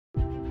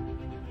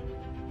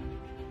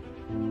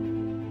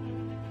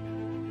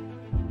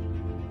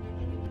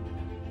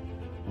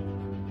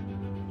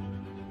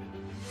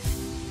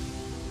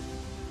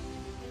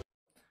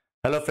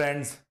Hello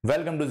friends,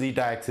 welcome to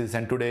Zeta Axis,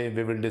 and today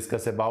we will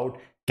discuss about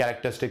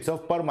characteristics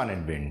of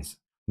permanent winds.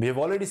 We have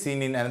already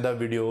seen in another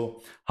video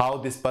how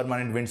these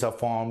permanent winds are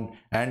formed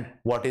and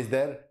what is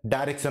their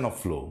direction of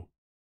flow.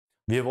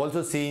 We have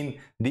also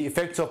seen the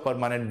effects of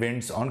permanent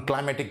winds on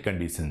climatic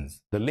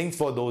conditions. The links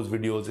for those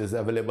videos is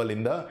available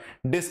in the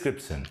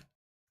description.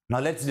 Now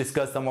let's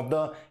discuss some of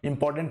the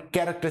important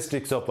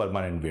characteristics of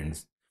permanent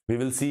winds. We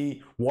will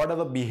see what are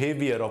the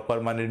behavior of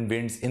permanent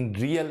winds in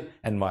real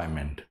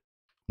environment.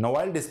 Now,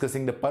 while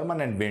discussing the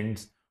permanent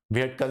winds,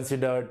 we had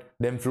considered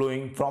them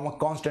flowing from a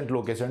constant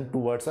location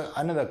towards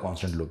another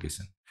constant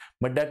location.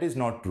 But that is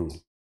not true.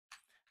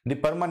 The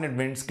permanent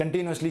winds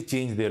continuously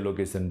change their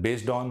location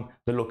based on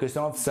the location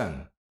of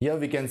sun. Here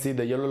we can see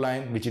the yellow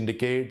line which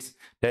indicates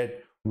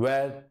that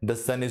where the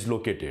sun is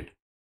located.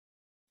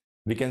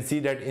 We can see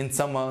that in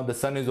summer the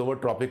sun is over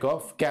Tropic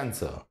of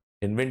Cancer.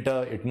 In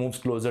winter it moves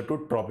closer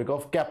to Tropic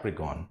of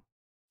Capricorn.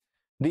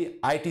 The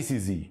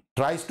ITCZ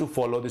tries to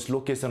follow this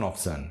location of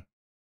sun.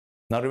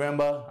 Now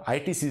remember,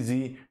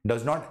 ITCZ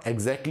does not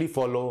exactly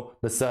follow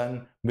the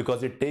sun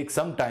because it takes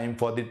some time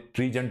for the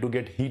region to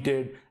get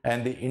heated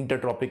and the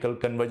intertropical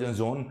convergence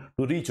zone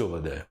to reach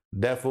over there.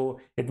 Therefore,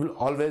 it will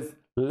always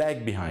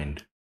lag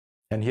behind.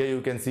 And here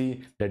you can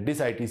see that this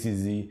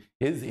ITCZ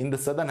is in the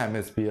southern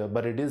hemisphere,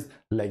 but it is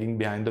lagging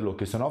behind the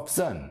location of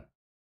sun.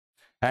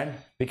 And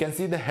we can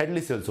see the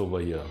Hadley cells over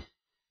here.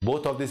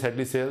 Both of these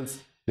Hadley cells,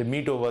 they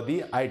meet over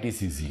the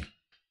ITCZ.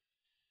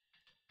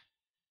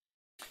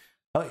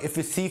 Now, if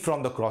we see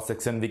from the cross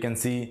section, we can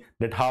see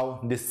that how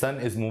this sun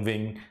is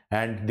moving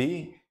and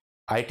the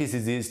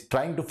ITCZ is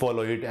trying to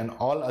follow it, and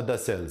all other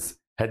cells,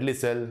 Hadley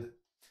cell,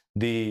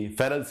 the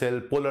Ferrel cell,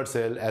 polar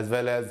cell, as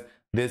well as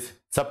this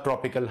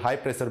subtropical high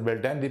pressure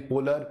belt and the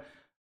polar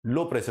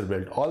low pressure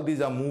belt, all these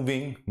are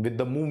moving with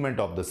the movement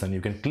of the sun. You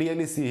can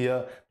clearly see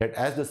here that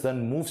as the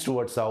sun moves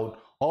towards south,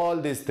 all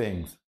these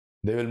things,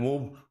 they will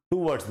move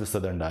towards the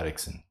southern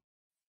direction.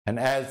 And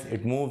as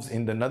it moves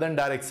in the northern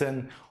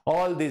direction,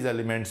 all these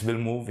elements will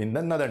move in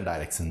the northern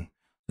direction.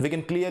 We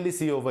can clearly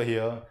see over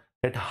here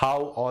that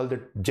how all the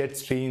jet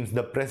streams,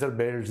 the pressure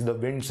belts, the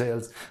wind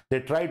cells, they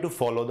try to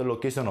follow the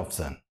location of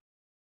sun.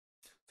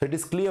 So it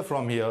is clear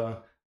from here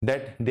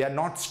that they are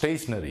not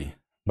stationary,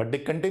 but they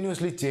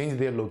continuously change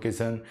their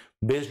location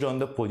based on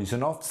the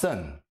position of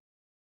sun.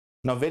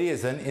 Now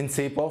variation in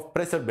shape of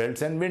pressure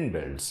belts and wind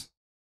belts.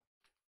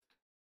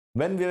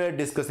 When we were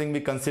discussing,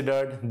 we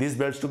considered these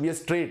belts to be a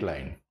straight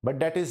line, but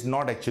that is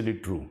not actually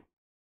true.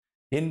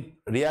 In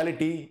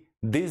reality,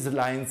 these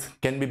lines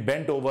can be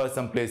bent over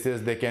some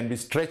places, they can be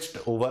stretched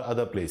over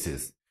other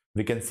places.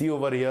 We can see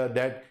over here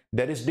that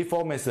there is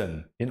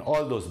deformation in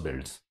all those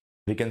belts.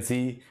 We can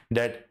see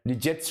that the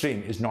jet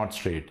stream is not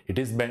straight, it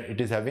is bent,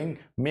 it is having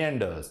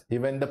meanders.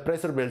 Even the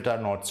pressure belts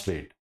are not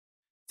straight.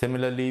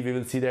 Similarly, we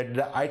will see that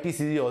the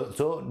ITCZ is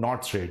also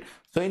not straight.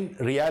 So in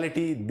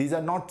reality, these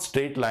are not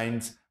straight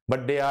lines,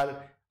 but they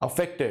are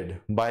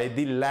affected by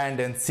the land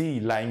and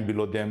sea lying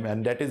below them,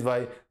 and that is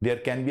why there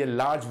can be a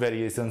large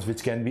variations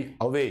which can be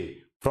away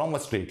from a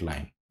straight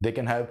line. They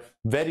can have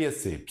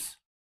various shapes.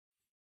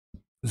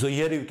 So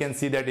here you can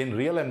see that in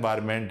real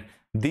environment,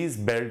 these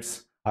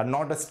belts are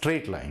not a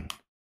straight line,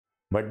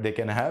 but they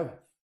can have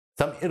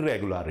some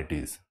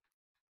irregularities.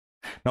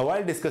 Now,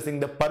 while discussing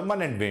the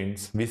permanent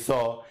winds, we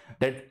saw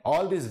that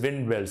all these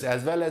wind belts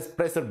as well as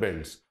pressure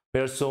belts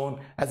were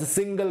shown as a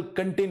single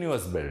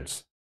continuous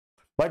belts.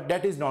 But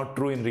that is not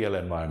true in real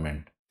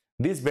environment.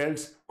 These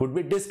belts could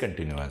be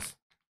discontinuous.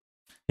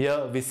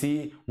 Here we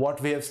see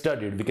what we have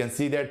studied. We can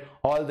see that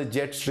all the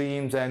jet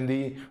streams and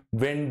the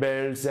wind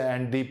belts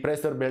and the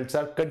pressure belts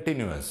are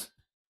continuous.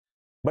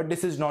 But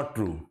this is not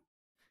true.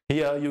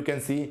 Here you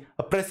can see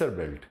a pressure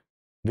belt.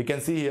 We can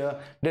see here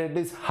that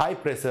this high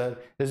pressure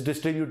is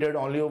distributed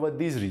only over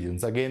these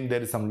regions. Again,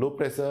 there is some low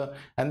pressure,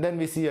 and then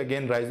we see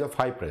again rise of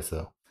high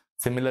pressure.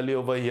 Similarly,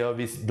 over here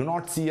we do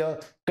not see a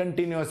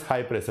continuous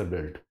high pressure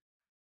belt,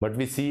 but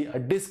we see a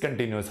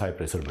discontinuous high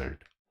pressure belt.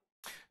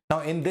 Now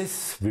in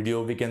this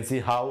video, we can see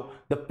how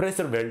the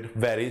pressure belt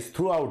varies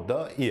throughout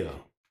the year.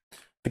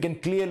 We can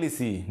clearly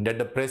see that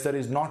the pressure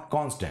is not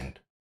constant,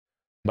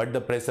 but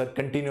the pressure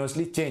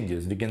continuously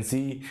changes. We can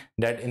see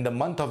that in the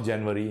month of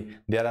January,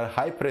 there are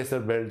high pressure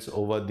belts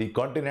over the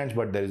continents,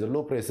 but there is a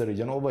low pressure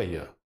region over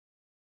here.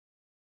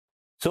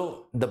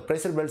 So the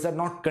pressure belts are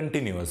not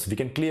continuous. We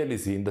can clearly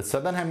see in the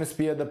southern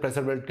hemisphere, the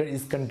pressure belt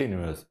is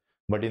continuous,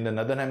 but in the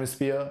northern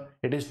hemisphere,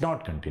 it is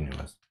not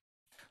continuous.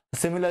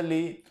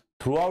 Similarly,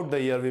 throughout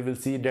the year, we will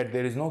see that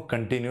there is no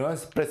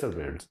continuous pressure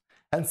belts.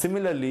 And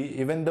similarly,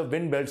 even the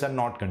wind belts are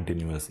not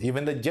continuous.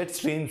 Even the jet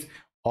streams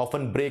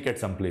often break at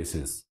some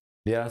places.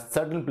 There are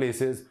certain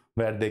places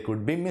where they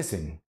could be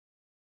missing.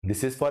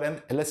 This is for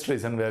an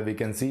illustration where we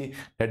can see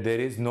that there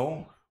is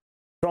no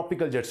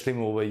tropical jet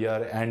stream over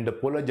here, and the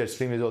polar jet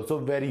stream is also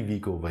very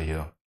weak over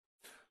here.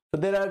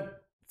 So there are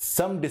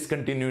some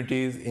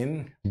discontinuities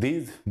in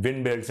these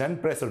wind belts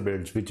and pressure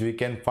belts which we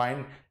can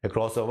find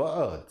across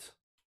our earth.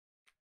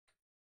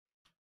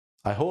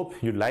 I hope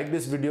you like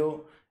this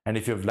video, and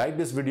if you've liked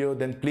this video,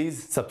 then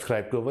please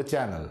subscribe to our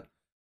channel.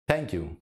 Thank you.